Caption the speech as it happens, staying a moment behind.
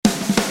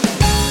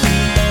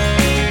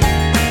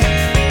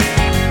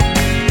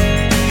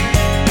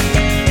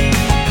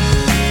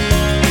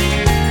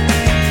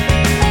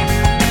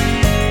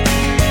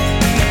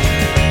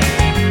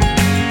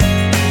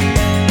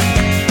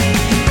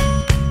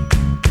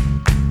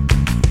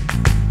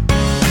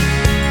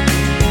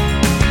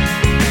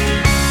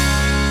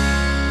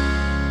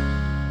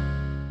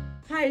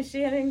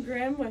Shannon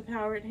Grimm with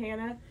Howard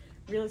Hanna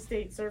Real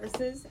Estate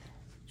Services,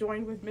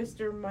 joined with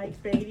Mr.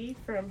 Mike Beatty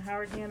from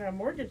Howard Hanna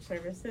Mortgage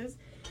Services,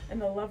 and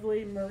the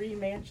lovely Marie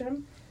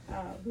Mancham,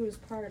 who is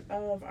part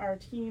of our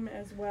team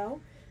as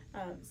well.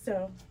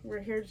 So we're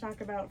here to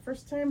talk about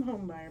first-time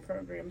homebuyer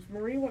programs.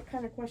 Marie, what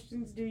kind of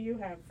questions do you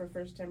have for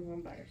first-time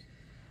homebuyers?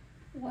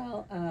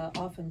 Well,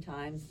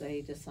 oftentimes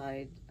they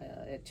decide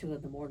at 2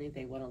 a.m.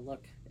 they want to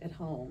look at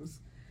homes,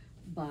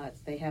 but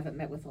they haven't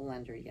met with a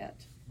lender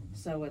yet. Mm-hmm.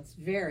 So it's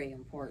very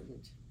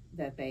important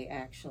that they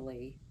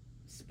actually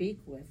speak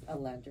with a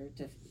lender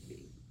to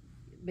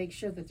make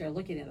sure that they're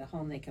looking at a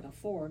home they can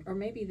afford, or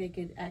maybe they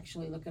could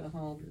actually look at a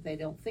home that they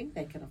don't think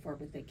they can afford,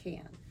 but they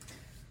can.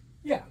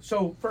 Yeah,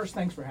 so first,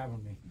 thanks for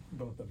having me,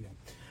 both of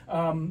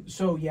you.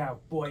 So yeah,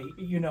 boy,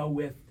 you know,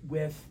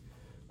 with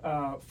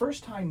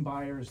first-time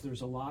buyers,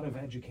 there's a lot of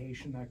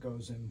education that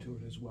goes into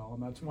it as well,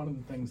 and that's one of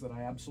the things that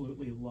I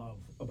absolutely love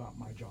about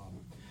my job.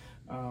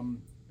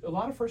 A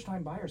lot of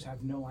first-time buyers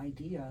have no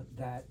idea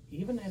that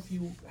even if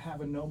you have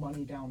a no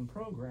money down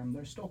program,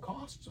 there's still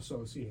costs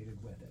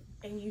associated with it.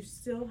 And you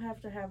still have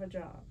to have a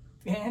job.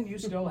 And you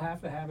still have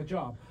to have a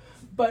job.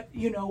 But,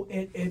 you know,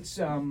 it's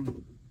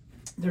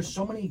there's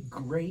so many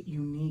great,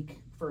 unique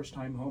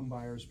first-time home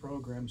buyers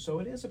programs, so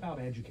it is about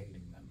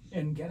educating them.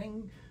 And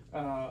getting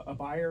a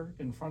buyer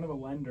in front of a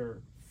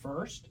lender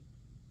first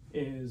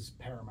is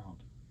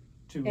paramount.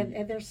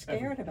 And they're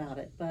scared about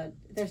it, but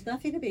there's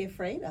nothing to be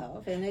afraid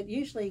of, and it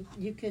usually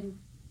you can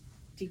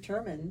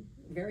determine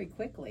very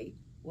quickly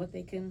what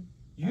they can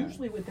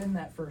usually within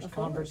that first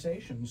afford.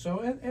 Conversation. So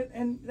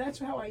and that's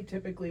how I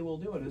typically will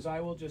do it, is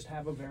I will just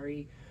have a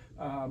very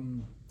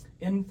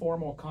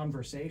informal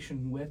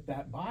conversation with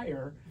that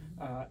buyer,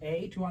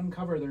 to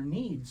uncover their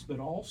needs, but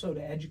also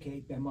to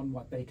educate them on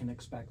what they can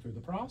expect through the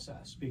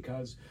process,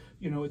 because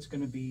you know it's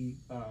going to be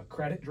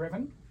credit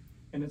driven,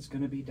 and it's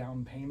going to be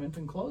down payment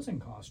and closing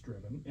cost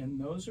driven, and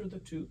those are the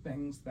two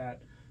things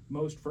that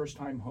most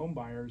first-time home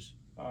buyers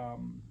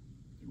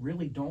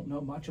really don't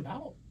know much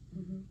about,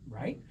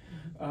 right?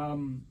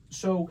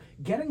 So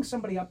getting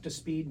somebody up to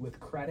speed with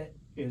credit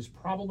is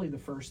probably the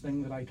first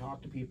thing that I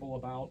talk to people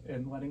about,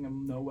 and letting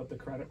them know what the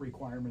credit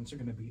requirements are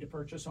going to be to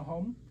purchase a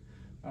home,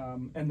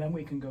 and then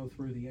we can go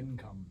through the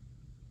income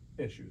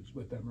issues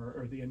with them,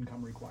 or the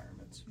income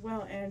requirements.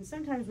 Well, and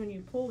sometimes when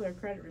you pull their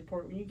credit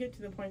report, when you get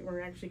to the point where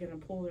you're actually going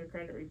to pull their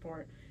credit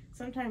report,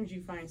 sometimes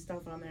you find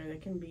stuff on there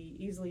that can be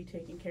easily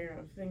taken care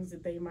of, things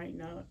that they might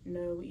not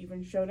know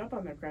even showed up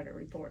on their credit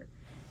report,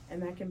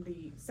 and that can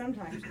be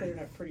sometimes cleared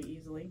up pretty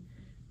easily.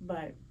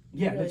 But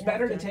yeah, really it's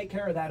better to take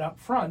care of that up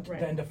front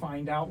than to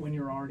find out when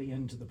you're already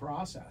into the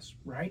process,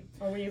 right?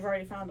 Or when you've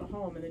already found a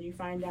home and then you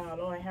find out,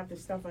 oh, I have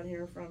this stuff on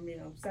here from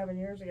 7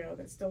 years ago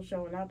that's still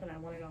showing up, and I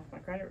want it off my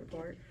credit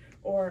report.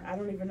 Or I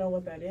don't even know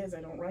what that is.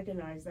 I don't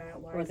recognize that.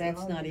 Why or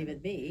that's not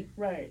even me.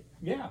 Right.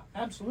 Yeah,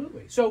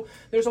 absolutely. So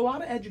there's a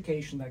lot of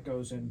education that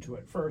goes into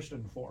it, first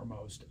and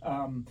foremost.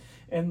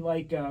 And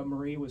like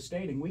Marie was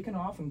stating, we can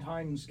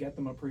oftentimes get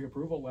them a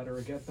pre-approval letter,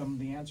 or get them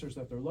the answers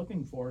that they're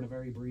looking for in a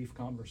very brief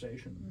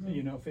conversation.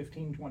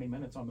 15, 20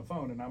 minutes on the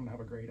phone, and I'm going to have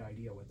a great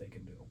idea what they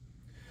can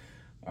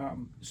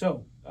do.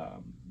 So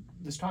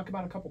let's talk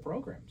about a couple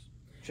programs,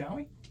 shall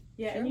we?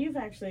 Yeah, Sure. And you've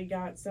actually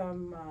got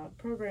some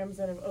programs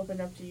that have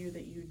opened up to you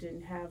that you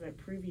didn't have at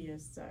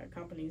previous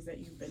companies that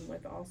you've been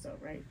with also,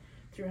 right?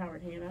 Through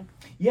Howard Hanna?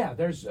 Yeah,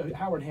 there's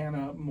Howard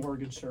Hanna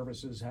Mortgage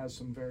Services has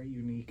some very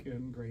unique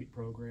and great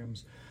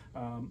programs,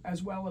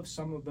 as well as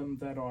some of them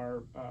that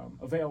are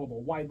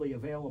widely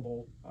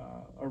available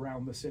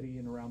around the city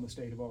and around the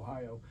state of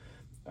Ohio.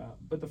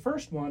 But the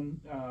first one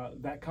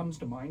that comes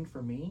to mind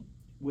for me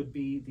would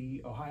be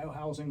the Ohio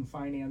Housing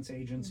Finance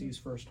Agency's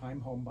First-Time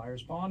Home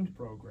Buyers Bond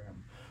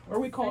Program, or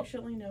we call it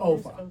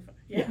OFA.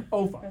 Yeah,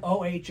 OFA.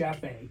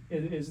 OHFA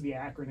is the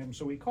acronym,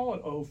 so we call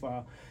it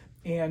OFA,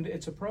 and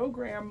it's a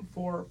program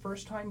for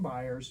first-time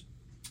buyers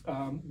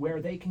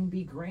where they can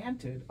be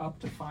granted up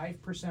to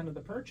 5% of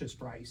the purchase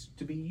price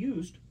to be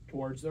used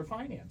towards their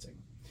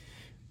financing.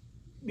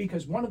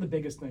 Because one of the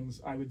biggest things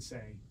I would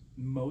say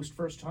most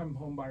first-time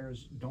home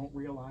buyers don't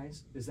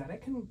realize is that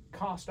it can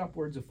cost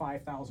upwards of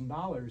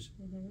 $5,000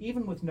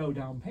 even with no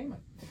down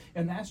payment.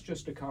 And that's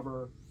just to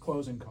cover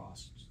closing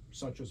costs,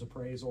 such as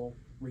appraisal,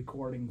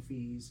 recording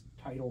fees,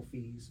 title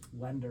fees,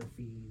 lender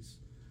fees.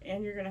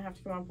 And you're going to have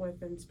to come up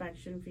with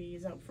inspection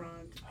fees up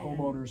front.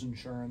 Homeowners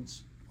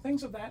insurance,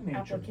 things of that nature.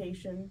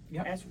 Application,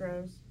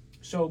 escrows.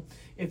 So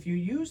if you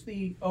use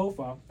the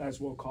OFA, as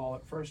we'll call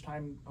it,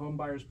 First-Time Home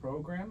Buyers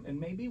Program, and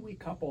maybe we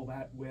couple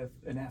that with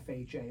an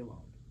FHA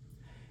loan.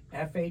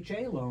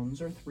 FHA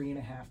loans are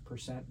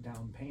 3.5%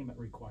 down payment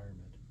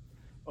requirement.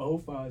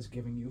 OFA is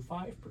giving you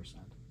 5%.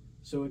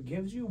 So it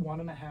gives you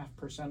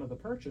 1.5% of the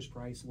purchase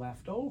price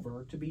left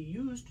over to be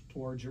used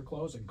towards your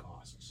closing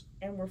costs.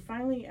 And we're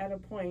finally at a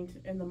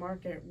point in the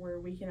market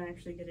where we can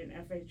actually get an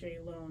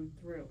FHA loan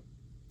through.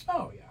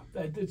 Oh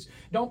yeah,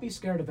 don't be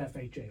scared of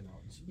FHA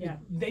loans. Yeah.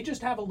 They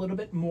just have a little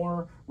bit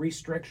more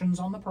restrictions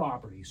on the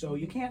property. So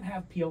you can't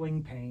have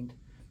peeling paint,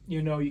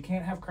 you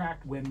can't have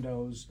cracked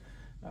windows.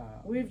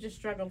 We've just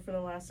struggled for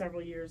the last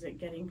several years at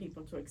getting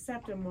people to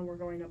accept them when we're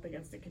going up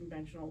against a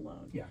conventional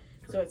loan. Yeah,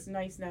 So it's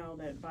nice now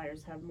that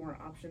buyers have more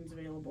options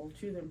available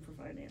to them for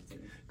financing.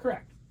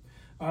 correct.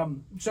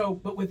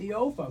 But with the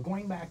OFA,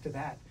 going back to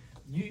that,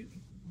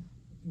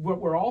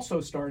 what we're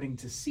also starting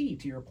to see,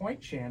 to your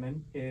point,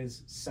 Shannon,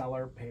 is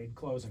seller paid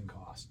closing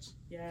costs.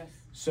 Yes.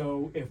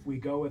 So if we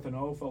go with an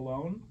OFA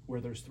loan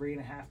where there's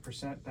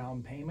 3.5%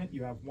 down payment,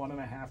 you have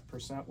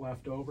 1.5%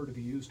 left over to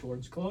be used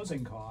towards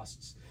closing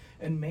costs,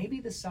 and maybe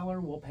the seller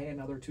will pay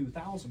another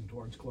 $2,000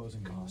 towards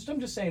closing costs. I'm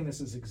just saying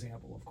this as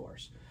example, of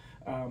course.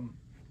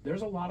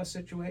 There's a lot of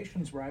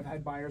situations where I've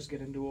had buyers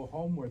get into a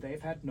home where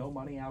they've had no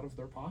money out of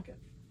their pocket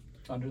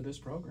under this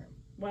program.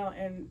 Well,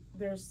 and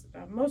there's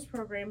most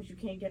programs you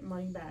can't get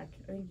money back.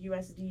 I think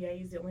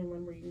USDA is the only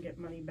one where you can get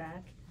money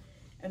back.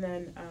 And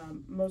then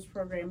most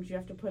programs you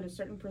have to put a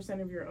certain percent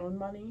of your own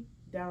money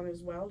down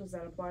as well. Does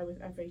that apply with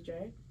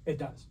FHA? It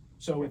does.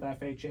 So with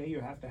FHA,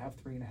 you have to have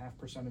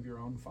 3.5% of your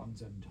own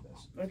funds into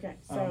this. Okay,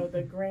 so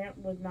the grant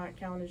would not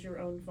count as your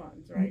own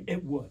funds, right?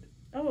 It would.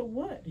 Oh, it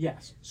would.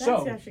 Yes.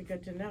 That's actually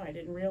good to know. I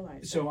didn't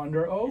realize. So that.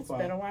 under It's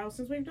been a OFA, while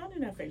since we've done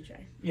an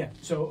FHA. yeah.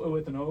 So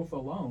with an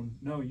OFA loan,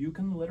 no, you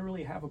can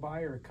literally have a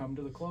buyer come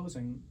to the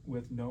closing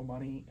with no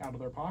money out of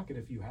their pocket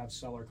if you have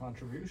seller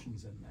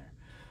contributions in there.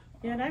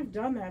 Yeah, and I've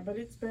done that, but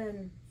it's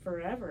been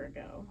forever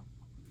ago.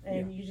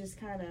 And you just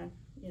kind of,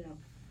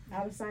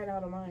 out of sight,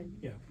 out of mind.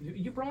 Yeah,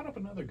 you brought up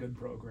another good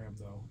program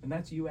though, and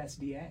that's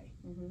USDA.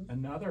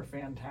 Another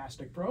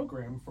fantastic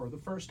program for the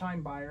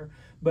first-time buyer.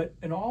 But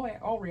in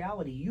all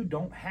reality, you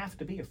don't have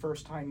to be a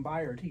first-time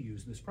buyer to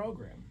use this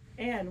program.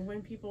 And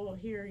when people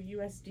hear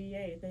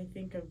USDA, they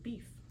think of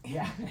beef.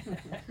 Yeah.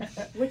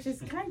 Which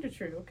is kind of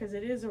true because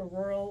it is a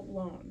rural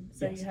loan.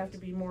 So Yes, you it have is.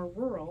 to be more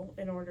rural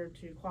in order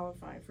to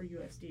qualify for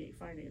USDA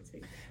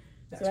financing.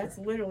 That's So that's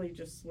correct. literally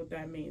just what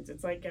that means.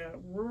 It's like a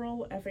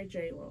rural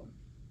FHA loan.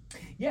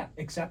 Yeah,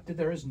 except that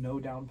there is no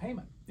down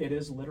payment. It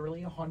is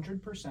literally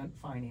 100%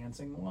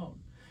 financing loan.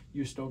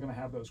 You're still going to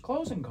have those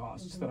closing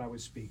costs that I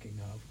was speaking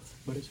of,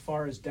 but as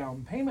far as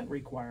down payment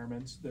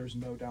requirements, there's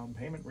no down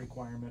payment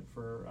requirement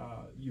for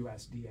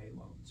USDA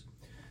loans.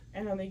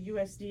 And on the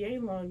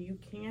USDA loan, you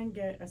can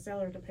get a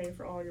seller to pay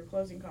for all your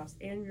closing costs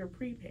and your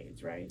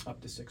prepaids, right?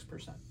 Up to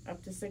 6%.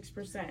 Up to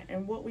 6%.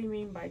 And what we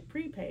mean by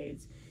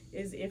prepaids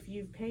is if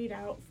you've paid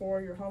out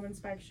for your home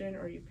inspection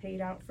or you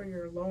paid out for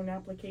your loan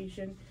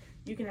application,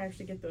 you can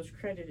actually get those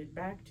credited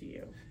back to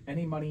you.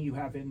 Any money you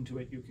have into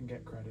it, you can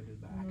get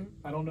credited back.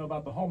 I don't know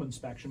about the home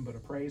inspection, but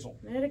appraisal.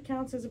 And it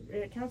counts as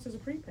a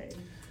prepaid,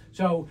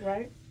 So,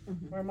 right?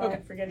 Or am I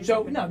okay. forgetting So,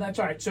 something? no, that's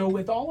all right. So,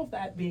 with all of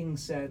that being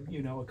said,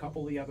 a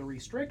couple of the other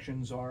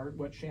restrictions are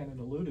what Shannon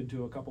alluded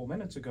to a couple of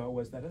minutes ago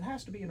was that it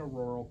has to be in a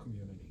rural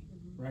community,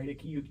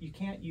 right? You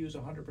can't use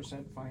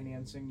 100%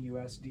 financing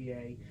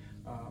USDA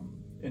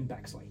in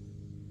Bexley.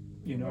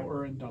 Right.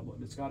 Or in Dublin.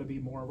 It's got to be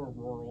more of a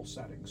rural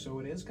setting. So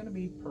it is going to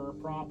be per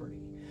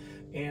property.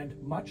 And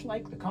much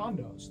like the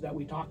condos that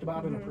we talked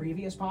about in a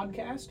previous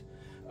podcast,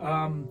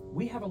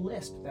 we have a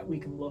list that we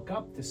can look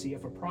up to see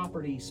if a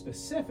property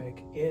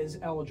specific is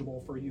eligible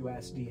for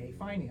USDA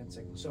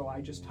financing. So I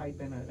just type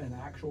in an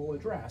actual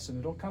address and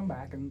it'll come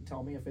back and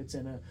tell me if it's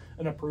in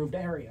an approved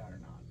area or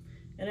not.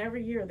 And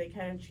every year they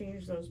kind of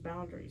change those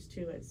boundaries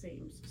too, it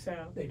seems.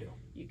 So They do.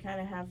 you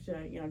kind of have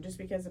to, just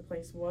because a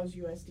place was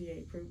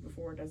USDA approved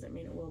before doesn't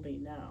mean it will be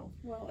now.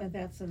 Well, and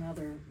that's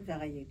another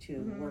value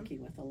to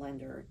working with a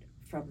lender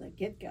from the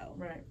get-go.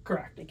 Right.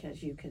 Correct.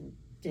 Because you can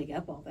dig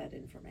up all that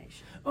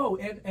information. Oh,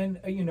 and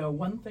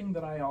one thing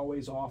that I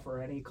always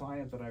offer any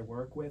client that I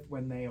work with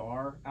when they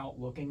are out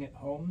looking at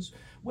homes,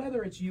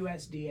 whether it's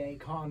USDA,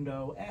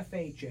 condo,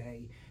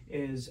 FHA,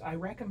 is I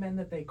recommend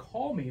that they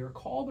call me or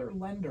call their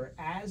lender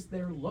as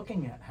they're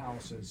looking at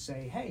houses.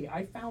 Say, hey,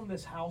 I found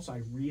this house,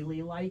 I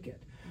really like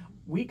it.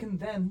 We can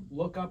then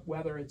look up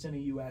whether it's in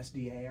a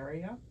USDA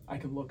area. I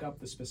can look up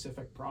the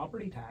specific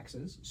property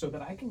taxes so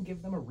that I can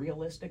give them a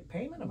realistic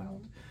payment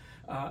amount.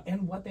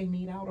 And what they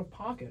need out of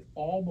pocket,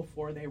 all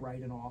before they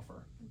write an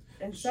offer.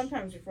 And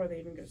sometimes before they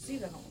even go see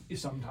the home.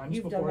 Sometimes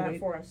You've before done that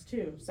for us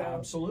too. So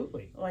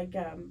absolutely. like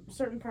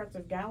certain parts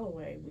of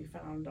Galloway we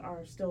found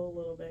are still a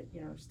little bit,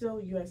 still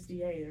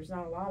USDA. There's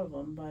not a lot of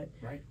them, but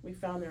Right. we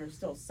found there are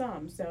still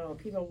some. So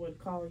people would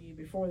call you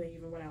before they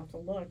even went out to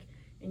look,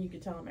 and you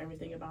could tell them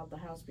everything about the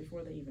house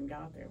before they even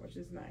got there, which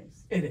is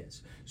nice. It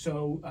is.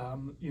 So,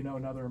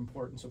 another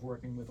importance of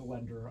working with a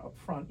lender up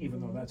front, even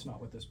though that's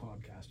not what this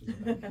podcast is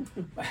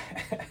about.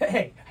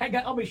 Hey,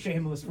 I'll be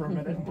shameless for a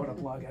minute and put a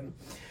plug in.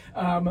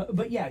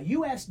 But yeah,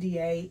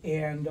 USDA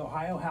and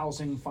Ohio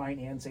Housing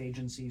Finance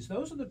Agencies,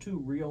 those are the two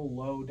real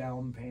low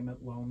down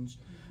payment loans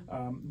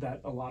that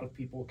a lot of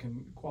people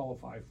can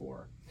qualify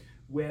for.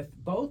 With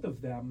both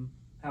of them,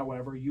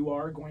 however, you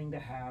are going to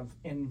have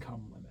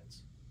income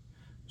limits.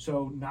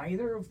 So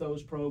neither of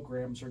those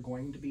programs are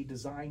going to be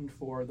designed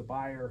for the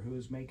buyer who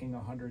is making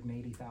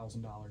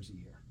 $180,000 a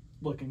year,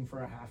 looking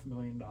for a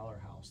 $500,000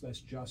 house.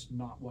 That's just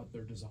not what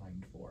they're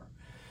designed for.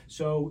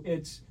 So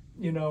it's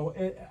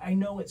I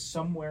know it's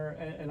somewhere,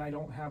 and I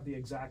don't have the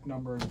exact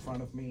number in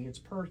front of me. It's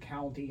per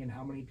county and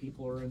how many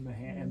people are in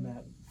in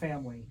that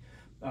family.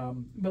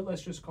 But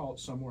let's just call it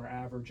somewhere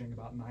averaging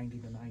about 90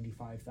 to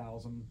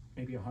 95,000,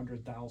 maybe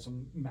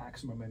 100,000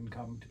 maximum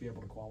income to be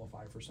able to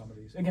qualify for some of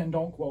these. Again,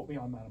 don't quote me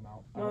on that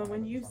amount. I Well, don't when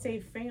have it in you front of me.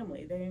 say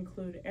family, they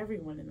include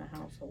everyone in the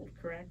household,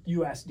 correct?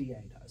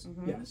 USDA does,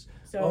 Mhm. yes.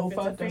 So if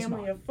OFA it's a does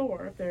family not. of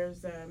four, if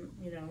there's,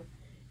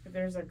 if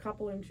there's a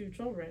couple and two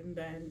children,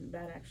 then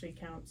that actually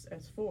counts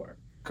as four.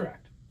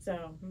 Correct.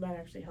 So that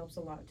actually helps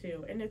a lot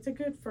too. And it's a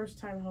good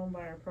first-time home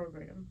buyer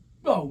program.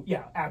 Oh,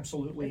 yeah,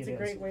 absolutely It's it a is.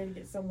 great way to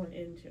get someone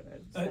into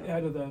it. So.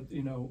 Out of the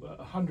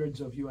hundreds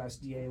of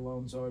USDA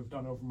loans I've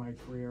done over my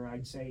career,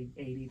 I'd say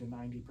 80 to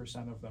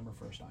 90% of them are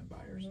first-time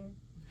buyers, Mhm.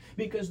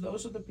 because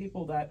those are the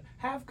people that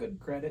have good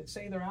credit.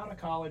 Say they're out of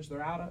college,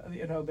 they're out of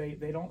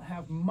they don't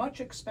have much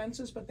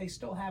expenses, but they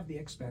still have the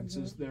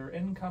expenses. Their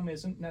income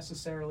isn't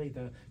necessarily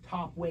the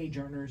top wage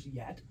earners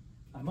yet.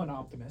 I'm an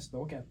optimist;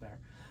 they'll get there.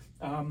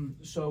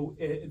 So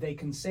they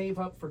can save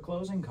up for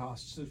closing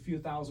costs a few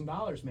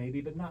 $1,000s maybe,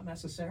 but not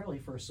necessarily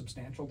for a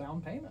substantial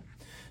down payment.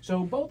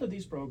 So both of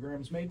these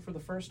programs, made for the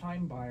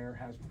first-time buyer,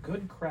 has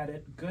good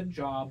credit, good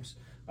jobs,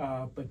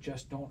 but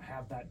just don't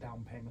have that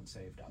down payment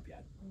saved up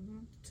yet.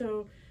 Mhm.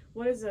 So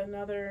what is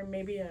another,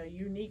 maybe a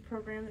unique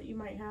program that you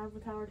might have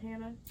with Howard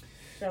Hanna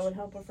that would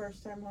help a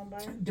first-time home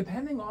buyer?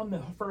 Depending on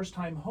the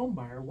first-time home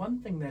buyer, one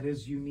thing that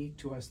is unique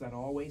to us that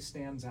always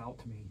stands out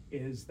to me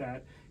is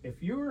that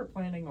if you're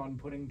planning on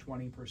putting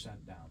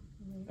 20% down,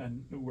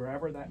 and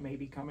wherever that may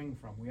be coming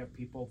from, we have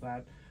people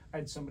that, I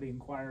had somebody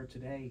inquire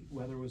today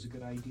whether it was a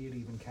good idea to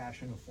even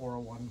cash in a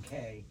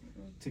 401k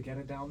to get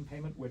a down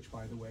payment, which,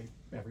 by the way,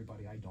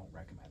 everybody, I don't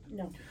recommend.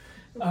 No.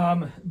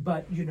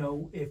 But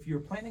if you're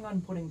planning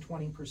on putting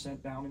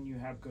 20% down and you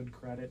have good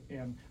credit,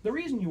 and the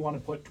reason you want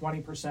to put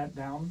 20%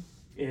 down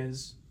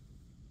is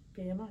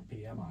PMI.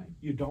 PMI.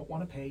 You don't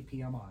want to pay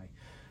PMI.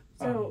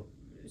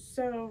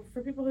 So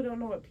for people who don't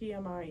know what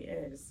PMI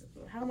is,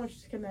 how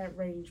much can that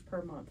range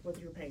per month with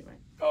your payment?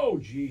 Oh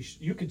geez,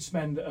 you could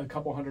spend a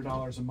couple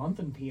 $100s a month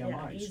in PMIs.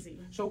 Yeah, easy.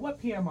 So what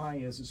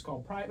PMI is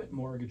called private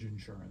mortgage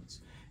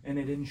insurance, and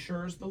it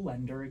insures the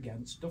lender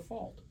against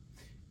default.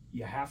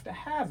 You have to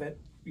have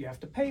it, you have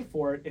to pay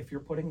for it if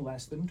you're putting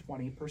less than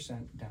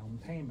 20% down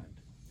payment.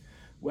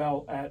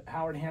 Well, at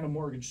Howard Hanna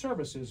Mortgage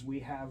Services, we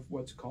have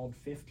what's called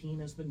 15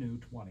 is the new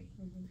 20.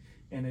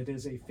 And it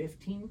is a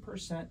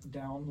 15%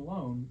 down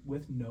loan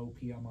with no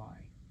PMI.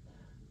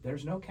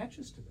 There's no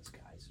catches to this,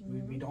 guys.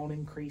 We don't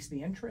increase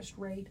the interest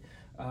rate.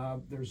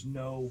 There's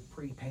no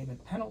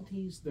prepayment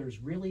penalties. There's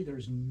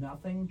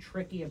nothing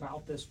tricky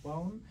about this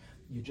loan.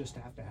 You just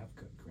have to have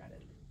good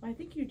credit. I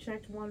think you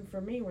checked one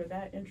for me where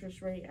that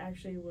interest rate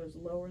actually was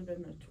lower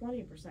than the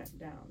 20%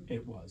 down.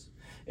 It was.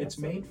 It's That's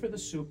made for the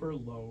super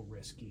low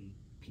risky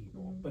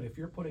people. But if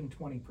you're putting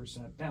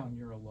 20% down,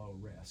 you're a low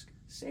risk.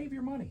 Save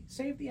your money.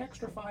 Save the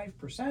extra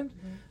 5%.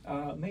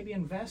 Maybe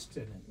invest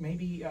in it.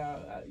 Maybe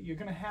you're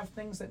going to have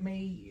things that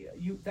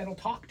that'll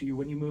talk to you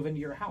when you move into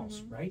your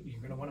house, right? You're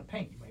going to want to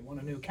paint. You might want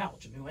a new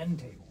couch, a new end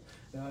table,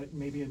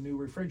 maybe a new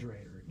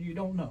refrigerator. You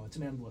don't know. It's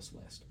an endless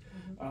list.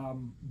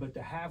 But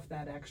to have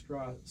that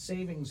extra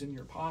savings in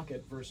your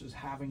pocket versus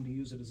having to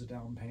use it as a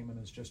down payment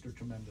is just a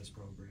tremendous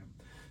program.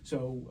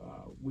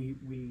 So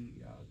we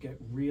get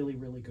really,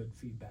 really good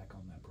feedback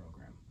on that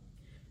program.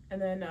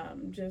 And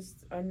then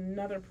just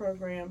another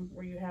program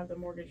where you have the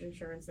mortgage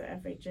insurance, the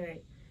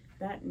FHA,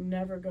 that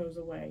never goes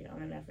away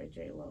on an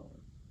FHA loan.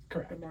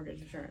 Correct. The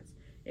mortgage insurance.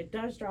 It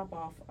does drop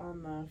off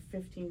on the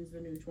 15's the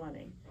new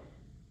 20.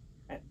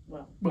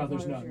 Well,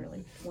 there's none.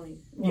 Yearly 20.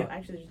 Well, Yeah.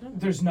 actually, there's none.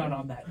 There's none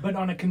on that, but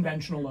on a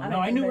conventional loan. On a No,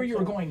 I knew where you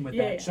were conventional- going with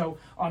yeah, that. yeah. So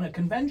on a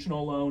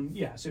conventional loan,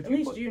 yes. If At you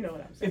least put- you know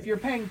what I'm saying. If you're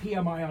paying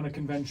PMI on a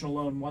conventional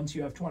loan, once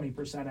you have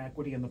 20%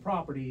 equity in the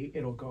property,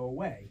 it'll go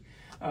away.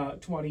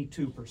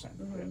 22%.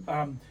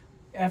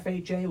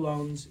 FHA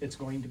loans, it's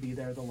going to be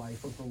there the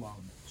life of the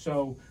loan.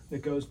 So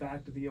it goes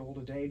back to the old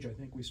adage. I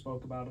think we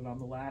spoke about it on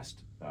the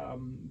last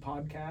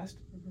podcast.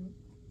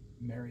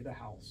 Marry the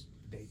house,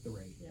 date the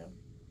rate. Yep.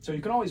 So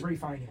you can always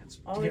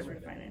refinance. to Always get rid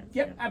of it. refinance.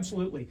 Yep, yeah.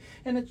 absolutely.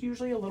 And it's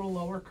usually a little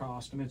lower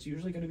cost, and it's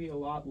usually going to be a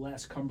lot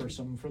less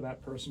cumbersome for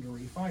that person to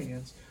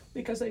refinance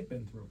because they've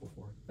been through it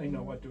before. They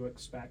know what to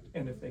expect.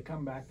 And if they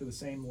come back to the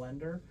same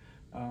lender,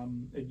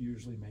 it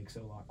usually makes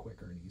it a lot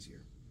quicker and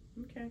easier.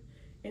 Okay.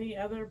 Any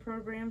other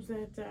programs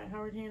that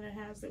Howard Hanna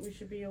has that we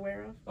should be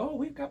aware of? Oh,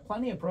 we've got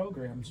plenty of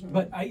programs,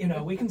 but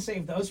we can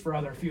save those for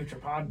other future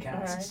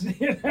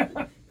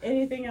podcasts.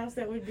 Anything else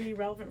that would be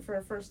relevant for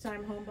a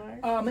first-time home buyer?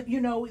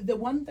 The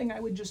one thing I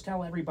would just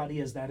tell everybody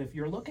is that if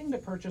you're looking to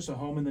purchase a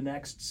home in the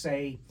next,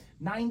 say,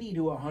 90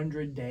 to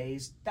 100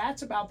 days,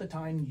 that's about the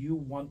time you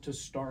want to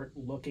start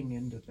looking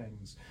into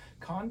things.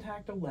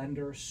 Contact a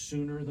lender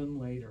sooner than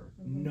later.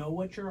 Know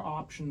what your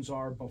options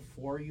are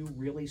before you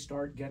really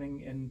start getting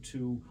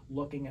into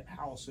looking at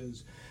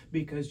houses,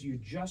 because you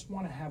just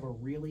want to have a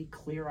really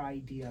clear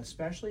idea,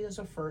 especially as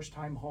a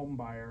first-time home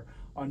buyer,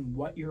 on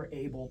what you're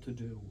able to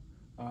do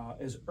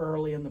as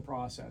early in the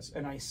process.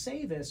 And I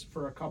say this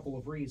for a couple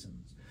of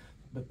reasons.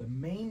 But the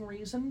main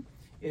reason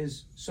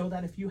is so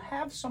that if you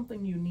have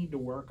something you need to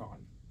work on,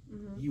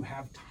 you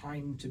have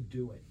time to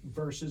do it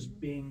versus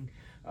being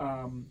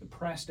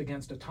pressed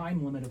against a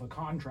time limit of a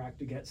contract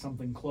to get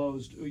something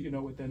closed,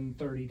 within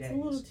 30 days. It's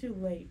a little too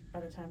late by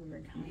the time we're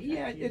in contract.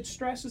 Yeah, it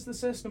stresses the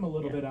system a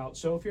little bit out.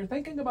 So if you're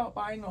thinking about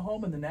buying a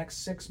home in the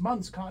next 6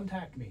 months,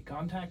 contact me,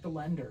 contact a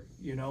lender,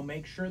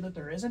 make sure that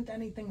there isn't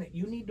anything that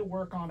you need to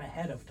work on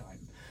ahead of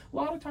time. A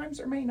lot of times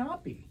there may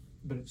not be,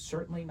 but it's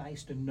certainly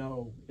nice to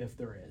know if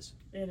there is.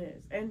 It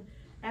is. And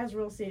as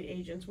real estate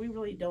agents, we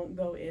really don't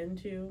go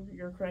into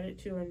your credit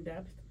too in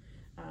depth.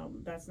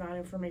 That's not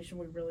information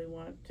we really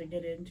want to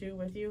get into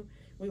with you.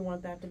 We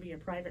want that to be a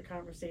private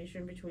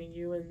conversation between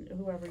you and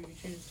whoever you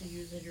choose to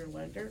use as your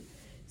lender.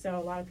 So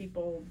a lot of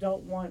people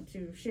don't want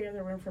to share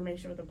their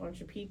information with a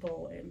bunch of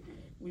people, and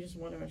we just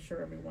want to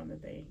assure everyone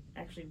that they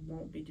actually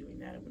won't be doing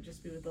that. It would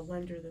just be with the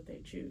lender that they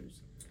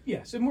choose.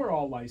 Yes, and we're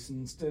all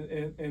licensed,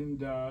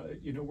 and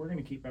we're going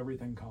to keep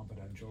everything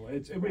confidential.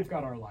 We've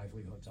got our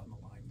livelihoods on the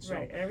line. So,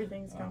 Right,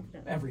 everything's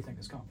confidential. Everything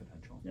is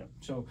confidential. Yep.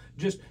 So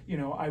just,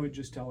 I would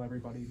just tell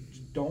everybody,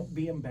 don't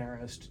be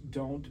embarrassed,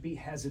 don't be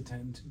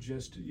hesitant,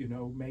 just,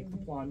 make the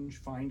plunge,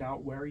 find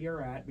out where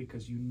you're at,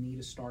 because you need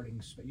a starting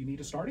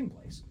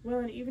place. Well,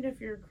 and even if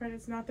your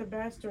credit's not the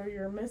best, or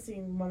you're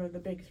missing one of the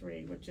big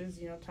three, which is,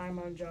 time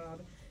on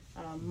job,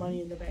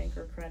 money in the bank,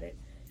 or credit,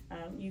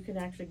 you can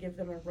actually give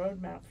them a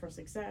roadmap for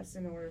success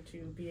in order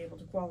to be able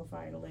to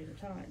qualify at a later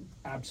time.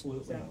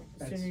 Absolutely. So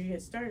the sooner you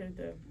get started,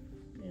 the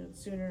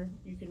sooner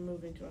you can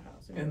move into a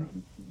house.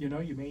 And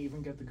you may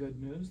even get the good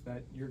news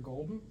that you're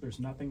golden. There's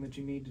nothing that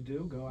you need to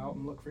do. Go out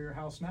and look for your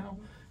house now,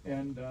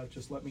 and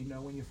just let me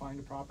know when you find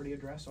a property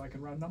address so I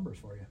can run numbers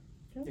for you.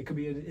 Okay. It could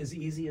be as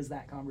easy as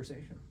that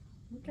conversation.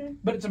 Okay.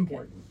 But it's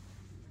important.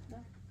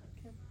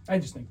 I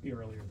just think the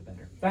earlier the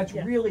better. That's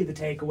Yeah. really the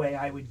takeaway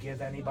I would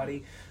give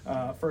anybody,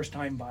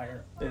 first-time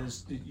buyer,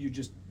 is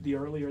the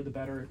earlier the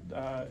better,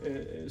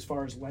 as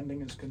far as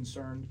lending is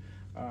concerned,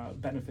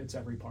 benefits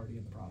every party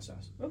in the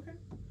process. Okay.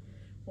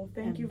 Well,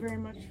 thank you very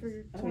much for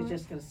your I time. was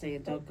just gonna say,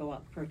 don't go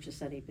out and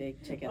purchase any big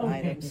ticket Okay.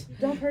 items.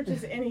 Don't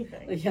purchase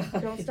anything. Yeah.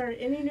 Don't start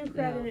any new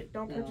credit.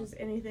 Don't no. purchase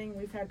anything.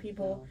 We've had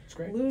people It's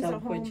great. lose a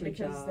Don't home quit your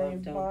because job, they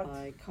don't bought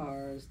buy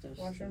cars,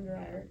 just. washer and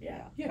dryer.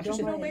 Yeah. Yeah, Don't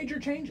just no buy major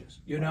changes.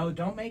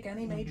 Don't make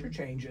any major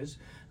changes.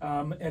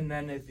 And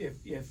then if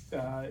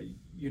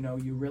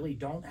you really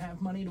don't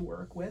have money to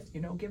work with,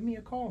 give me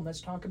a call and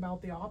let's talk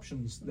about the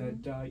options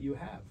that you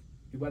have.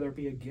 Whether it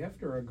be a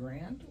gift or a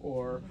grant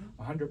or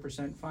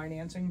 100%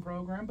 financing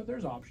program, but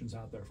there's options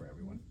out there for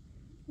everyone.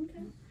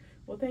 Okay.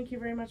 Well, thank you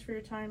very much for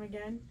your time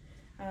again.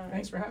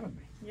 Thanks for having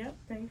me. Yep,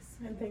 thanks,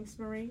 and thanks,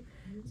 Marie.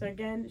 So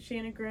again,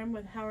 Shannon Grimm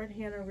with Howard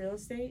Hanna Real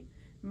Estate,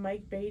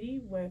 Mike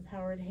Beatty with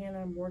Howard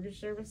Hanna Mortgage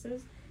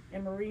Services,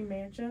 and Marie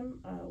Mancham,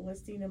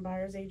 listing and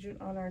buyer's agent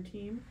on our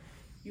team.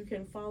 You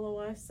can follow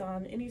us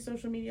on any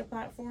social media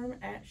platform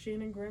at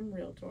Shannon Grimm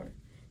Realtor.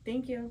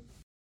 Thank you.